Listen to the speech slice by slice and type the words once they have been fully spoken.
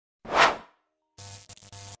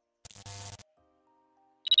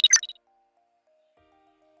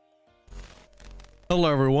Hello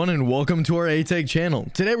everyone and welcome to our aTech channel.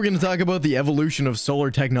 Today we're going to talk about the evolution of solar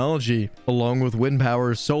technology. Along with wind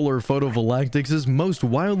power, solar photovoltaics is most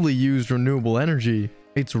widely used renewable energy.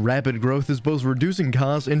 Its rapid growth is both reducing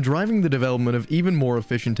costs and driving the development of even more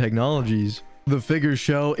efficient technologies. The figures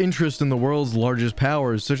show interest in the world's largest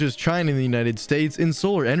powers, such as China and the United States, in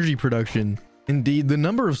solar energy production. Indeed, the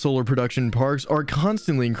number of solar production parks are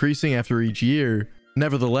constantly increasing after each year.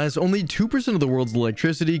 Nevertheless, only 2% of the world's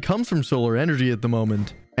electricity comes from solar energy at the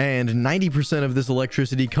moment, and 90% of this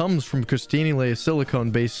electricity comes from crystalline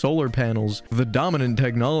silicon-based solar panels, the dominant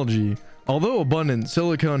technology. Although abundant,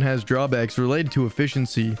 silicon has drawbacks related to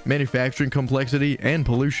efficiency, manufacturing complexity, and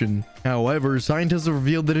pollution. However, scientists have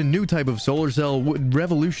revealed that a new type of solar cell would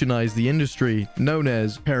revolutionize the industry, known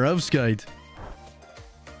as Perovskite.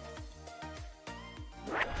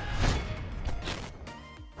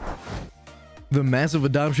 The massive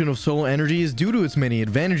adoption of solar energy is due to its many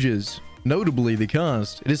advantages, notably the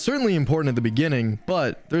cost. It is certainly important at the beginning,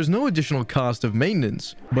 but there's no additional cost of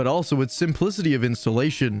maintenance, but also its simplicity of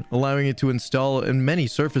installation, allowing it to install in many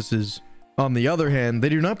surfaces. On the other hand, they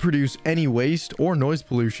do not produce any waste or noise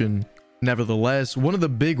pollution. Nevertheless, one of the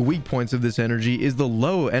big weak points of this energy is the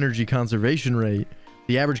low energy conservation rate.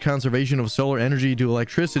 The average conservation of solar energy to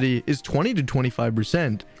electricity is 20 to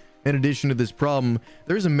 25%. In addition to this problem,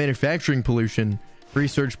 there is a manufacturing pollution.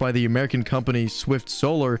 Research by the American company Swift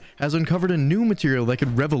Solar has uncovered a new material that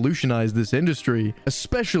could revolutionize this industry,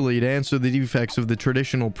 especially to answer the defects of the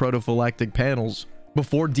traditional photovoltaic panels.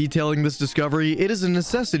 Before detailing this discovery, it is a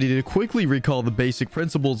necessity to quickly recall the basic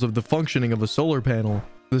principles of the functioning of a solar panel.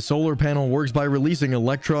 The solar panel works by releasing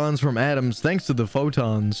electrons from atoms thanks to the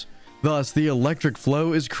photons. Thus, the electric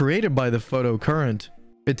flow is created by the photocurrent.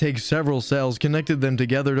 It takes several cells, connected them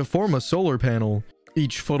together to form a solar panel.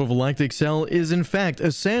 Each photovoltaic cell is in fact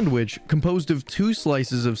a sandwich composed of two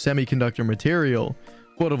slices of semiconductor material.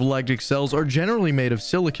 Photovoltaic cells are generally made of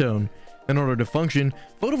silicon. In order to function,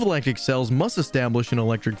 photovoltaic cells must establish an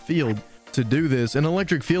electric field. To do this, an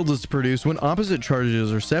electric field is produced when opposite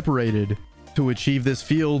charges are separated. To achieve this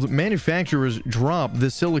field, manufacturers drop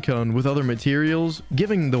the silicon with other materials,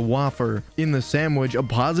 giving the wafer in the sandwich a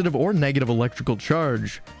positive or negative electrical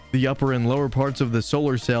charge. The upper and lower parts of the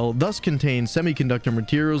solar cell thus contain semiconductor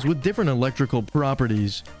materials with different electrical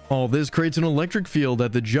properties. All this creates an electric field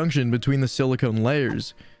at the junction between the silicon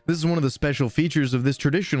layers. This is one of the special features of this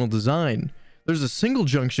traditional design. There's a single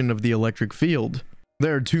junction of the electric field.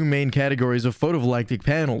 There are two main categories of photovoltaic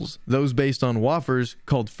panels, those based on wafers,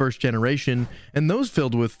 called first generation, and those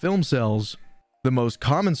filled with film cells. The most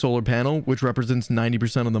common solar panel, which represents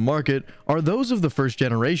 90% of the market, are those of the first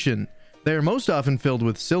generation. They are most often filled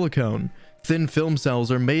with silicone. Thin film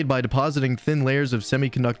cells are made by depositing thin layers of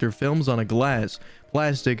semiconductor films on a glass,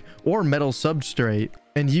 plastic, or metal substrate,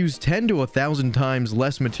 and use 10 to 1,000 times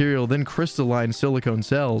less material than crystalline silicone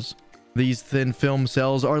cells. These thin film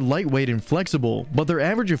cells are lightweight and flexible, but their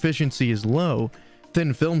average efficiency is low.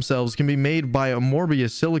 Thin film cells can be made by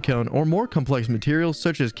amorphous silicone or more complex materials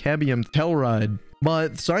such as cadmium telluride.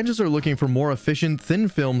 But scientists are looking for more efficient thin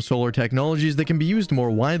film solar technologies that can be used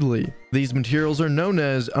more widely. These materials are known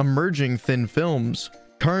as emerging thin films.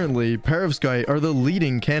 Currently, perovskite are the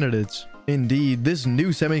leading candidates. Indeed, this new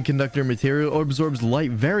semiconductor material absorbs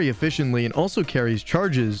light very efficiently and also carries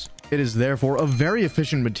charges. It is therefore a very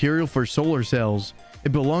efficient material for solar cells.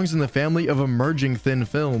 It belongs in the family of emerging thin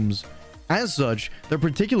films. As such, their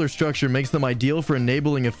particular structure makes them ideal for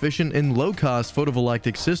enabling efficient and low-cost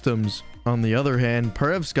photovoltaic systems. On the other hand,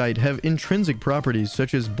 perovskite have intrinsic properties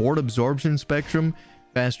such as board absorption spectrum,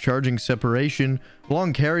 fast charging separation,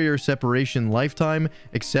 long carrier separation lifetime,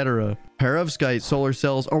 etc. Perovskite solar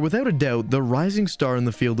cells are without a doubt the rising star in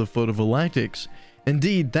the field of photovoltaics.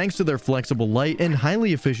 Indeed, thanks to their flexible light and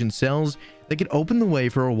highly efficient cells, they can open the way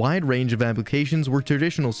for a wide range of applications where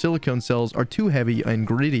traditional silicone cells are too heavy and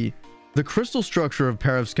gritty. The crystal structure of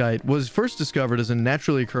perovskite was first discovered as a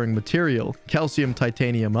naturally occurring material, calcium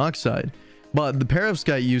titanium oxide, but the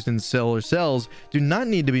perovskite used in solar cells do not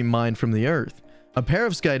need to be mined from the earth. A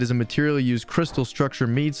perovskite is a material whose crystal structure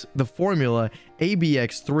meets the formula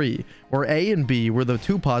ABX3, where A and B were the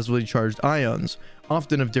two positively charged ions,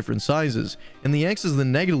 often of different sizes, and the X is the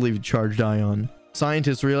negatively charged ion.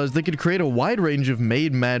 Scientists realized they could create a wide range of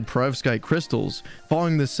made-mad perovskite crystals,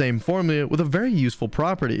 following this same formula with a very useful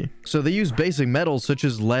property. So they use basic metals such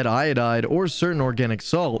as lead iodide or certain organic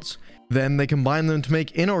salts. Then they combine them to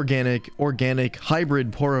make inorganic, organic,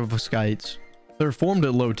 hybrid perovskites. They're formed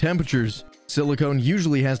at low temperatures. Silicone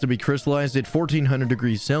usually has to be crystallized at 1400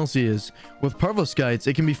 degrees Celsius. With perovskites,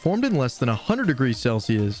 it can be formed in less than 100 degrees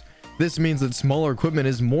Celsius. This means that smaller equipment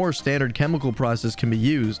is more standard chemical process can be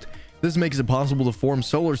used. This makes it possible to form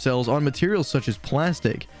solar cells on materials such as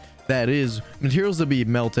plastic. That is, materials that be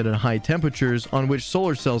melted at high temperatures on which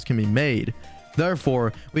solar cells can be made.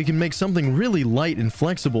 Therefore, we can make something really light and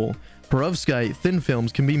flexible. Perovskite thin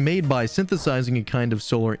films can be made by synthesizing a kind of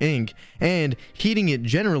solar ink and heating it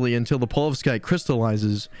generally until the perovskite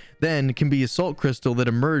crystallizes, then can be a salt crystal that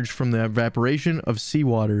emerged from the evaporation of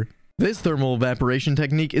seawater. This thermal evaporation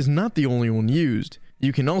technique is not the only one used.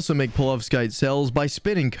 You can also make perovskite cells by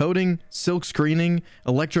spinning coating, silk screening,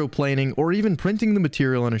 electroplaning, or even printing the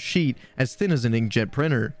material on a sheet as thin as an inkjet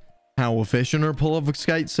printer. How efficient are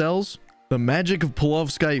perovskite cells? The magic of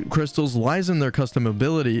perovskite crystals lies in their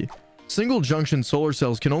customability. Single junction solar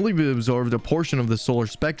cells can only be absorbed a portion of the solar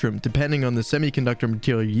spectrum depending on the semiconductor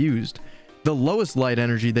material used. The lowest light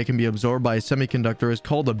energy that can be absorbed by a semiconductor is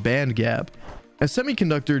called a band gap. A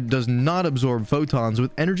semiconductor does not absorb photons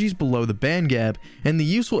with energies below the band gap, and the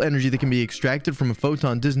useful energy that can be extracted from a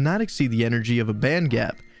photon does not exceed the energy of a band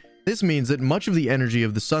gap. This means that much of the energy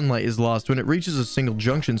of the sunlight is lost when it reaches a single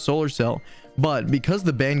junction solar cell, but because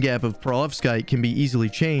the band gap of perovskite can be easily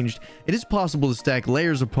changed, it is possible to stack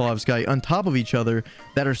layers of perovskite on top of each other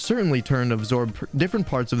that are certainly turned to absorb different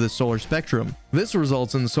parts of the solar spectrum. This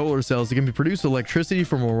results in solar cells that can produce electricity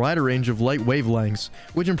from a wider range of light wavelengths,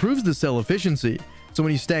 which improves the cell efficiency. So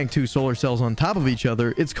when you stack two solar cells on top of each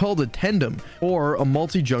other, it's called a tandem, or a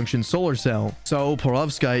multi-junction solar cell. So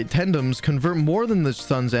perovskite tandems convert more than the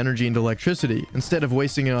sun's energy into electricity, instead of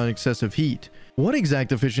wasting it on excessive heat. What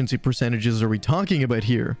exact efficiency percentages are we talking about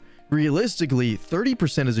here? Realistically,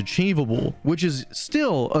 30% is achievable, which is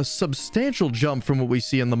still a substantial jump from what we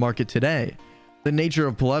see on the market today. The nature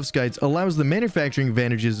of perovskites allows the manufacturing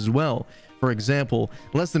advantages as well. For example,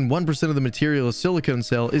 less than 1% of the material a silicon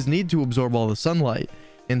cell is needed to absorb all the sunlight.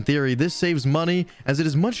 In theory, this saves money as it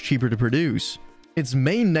is much cheaper to produce. Its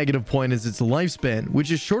main negative point is its lifespan,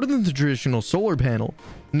 which is shorter than the traditional solar panel.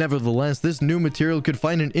 Nevertheless, this new material could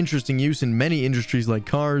find an interesting use in many industries like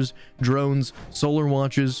cars, drones, solar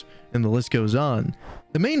watches, and the list goes on.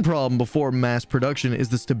 The main problem before mass production is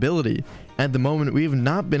the stability. At the moment, we have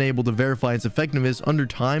not been able to verify its effectiveness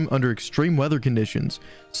under extreme weather conditions,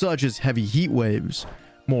 such as heavy heat waves.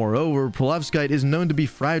 Moreover, perovskite is known to be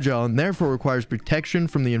fragile and therefore requires protection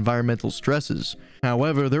from the environmental stresses.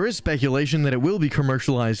 However, there is speculation that it will be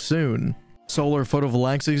commercialized soon. Solar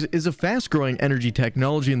photovoltaics is a fast-growing energy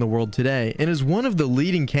technology in the world today and is one of the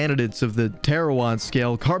leading candidates of the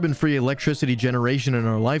terawatt-scale carbon-free electricity generation in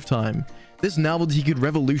our lifetime. This novelty could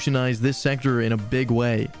revolutionize this sector in a big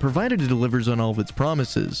way, provided it delivers on all of its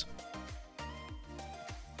promises.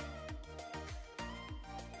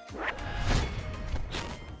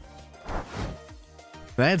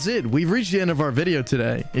 That's it, we've reached the end of our video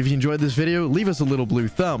today. If you enjoyed this video, leave us a little blue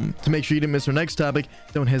thumb. To make sure you didn't miss our next topic,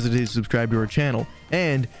 don't hesitate to subscribe to our channel.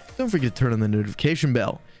 And don't forget to turn on the notification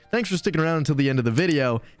bell. Thanks for sticking around until the end of the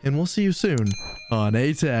video, and we'll see you soon on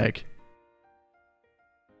aTech.